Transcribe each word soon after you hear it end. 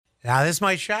Now, this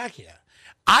might shock you.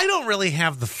 I don't really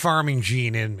have the farming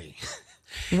gene in me.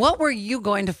 What were you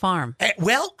going to farm?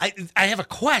 Well, I have a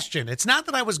question. It's not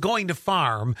that I was going to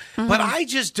farm, but I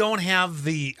just don't have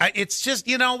it's just,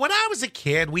 when I was a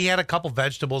kid, we had a couple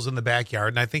vegetables in the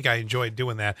backyard, and I think I enjoyed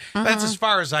doing that. That's as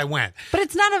far as I went. But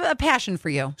it's not a passion for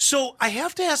you. So I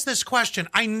have to ask this question.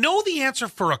 I know the answer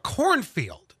for a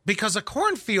cornfield, because a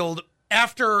cornfield,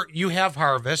 after you have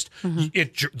harvest,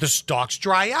 the stalks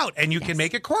dry out, and you can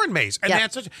make a corn maze. And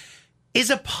that's Is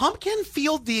a pumpkin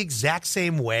field the exact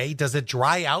same way? Does it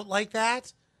dry out like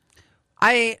that?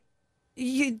 Do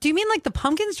you mean like the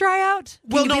pumpkins dry out?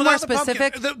 Can you be more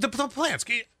specific? The plants.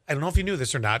 I don't know if you knew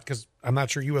this or not, because I'm not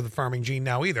sure you have the farming gene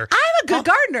now either. I'm a good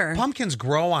gardener. Pumpkins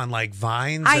grow on like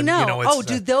vines. I know.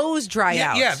 Do those dry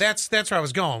out? Yeah, that's where I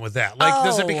was going with that. Like,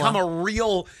 does it become a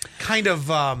real kind of,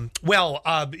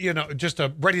 just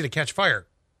a ready to catch fire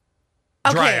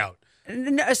dry out?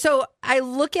 So I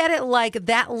look at it like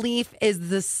that leaf is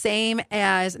the same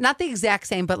as, not the exact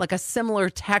same, but like a similar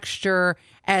texture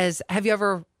as, have you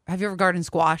ever gardened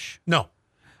squash? No.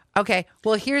 Okay.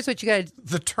 Well, here's what you got to...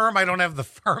 The term "I don't have the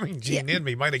farming gene in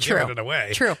me" might have given it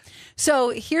away. True. So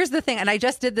here's the thing, and I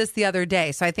just did this the other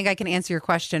day, so I think I can answer your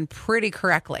question pretty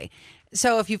correctly.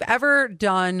 So if you've ever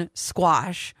done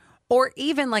squash, or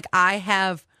even like I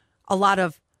have a lot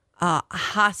of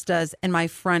hostas in my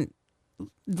front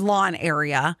lawn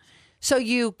area. So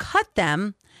you cut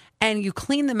them and you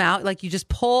clean them out. Like you just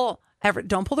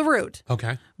don't pull the root.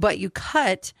 Okay. But you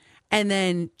cut and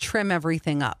then trim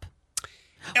everything up.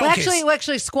 Okay. Well,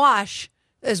 actually, squash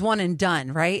is one and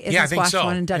done, right? I think so.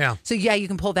 One and done. Yeah. So you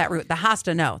can pull that root. The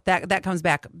hosta, no, that comes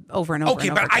back over and over. Okay,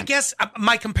 and over but again. I guess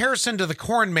my comparison to the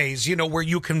corn maze, where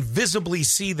you can visibly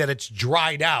see that it's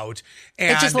dried out,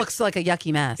 and it just looks like a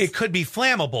yucky mess. It could be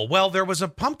flammable. Well, there was a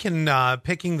pumpkin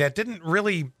picking that didn't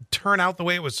really turn out the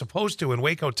way it was supposed to in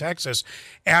Waco, Texas,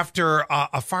 after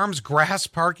a farm's grass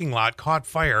parking lot caught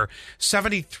fire.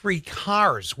 73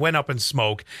 cars went up in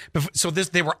smoke. So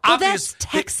they were that's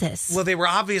Texas. They were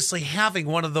obviously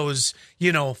having one of those,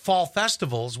 fall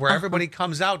festivals where everybody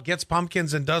comes out, gets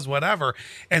pumpkins, and does whatever.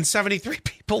 And 73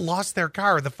 people lost their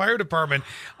car. The fire department,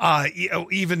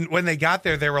 even when they got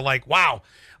there, they were like, "Wow,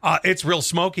 it's real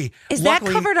smoky." Luckily, that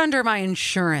covered under my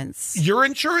insurance? Your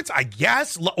insurance, I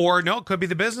guess, or no, it could be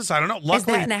the business. I don't know. Luckily, is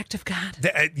that an act of God?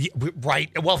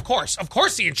 Right. Well, of course,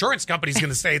 the insurance company's going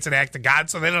to say it's an act of God,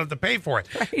 so they don't have to pay for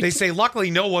it. Right. They say, luckily,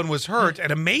 no one was hurt,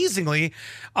 and amazingly,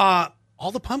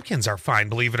 all the pumpkins are fine,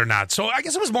 believe it or not. So I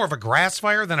guess it was more of a grass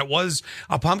fire than it was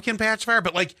a pumpkin patch fire.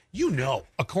 But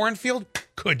a cornfield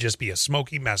could just be a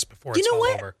smoky mess before it's all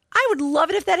over. I would love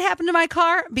it if that happened to my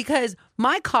car, because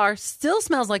my car still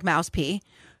smells like mouse pee.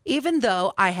 Even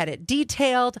though I had it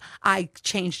detailed, I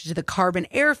changed to the carbon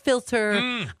air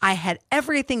filter. I had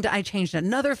everything. I changed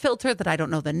another filter that I don't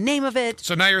know the name of it.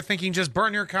 So now you're thinking just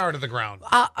burn your car to the ground.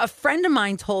 A friend of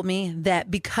mine told me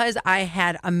that because I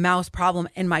had a mouse problem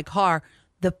in my car,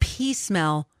 the pee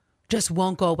smell just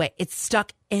won't go away. It's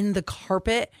stuck in the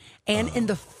carpet and in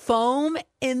the foam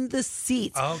in the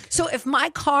seats. Okay. So if my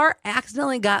car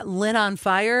accidentally got lit on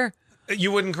fire...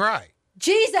 You wouldn't cry.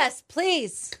 Jesus,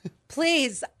 please,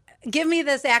 please give me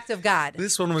this act of God.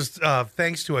 This one was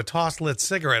thanks to a toss-lit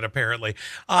cigarette, apparently.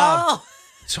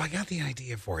 So I got the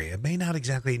idea for you. It may not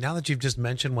exactly, now that you've just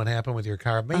mentioned what happened with your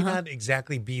car, it may not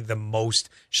exactly be the most,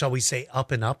 shall we say,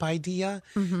 up and up idea,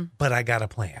 but I got a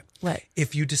plan. What?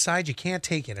 If you decide you can't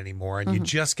take it anymore and you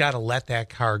just got to let that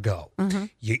car go,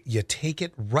 you take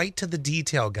it right to the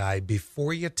detail guy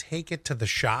before you take it to the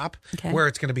shop where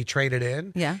it's going to be traded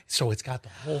in. Yeah. So it's got the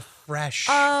whole fresh.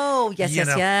 Oh, yes.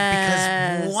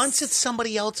 Because once it's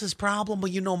somebody else's problem,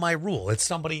 well, you know my rule. It's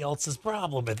somebody else's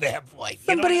problem at that point.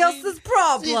 Somebody else's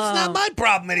problem. It's not my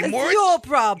problem anymore. It's your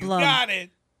problem. You got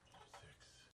it.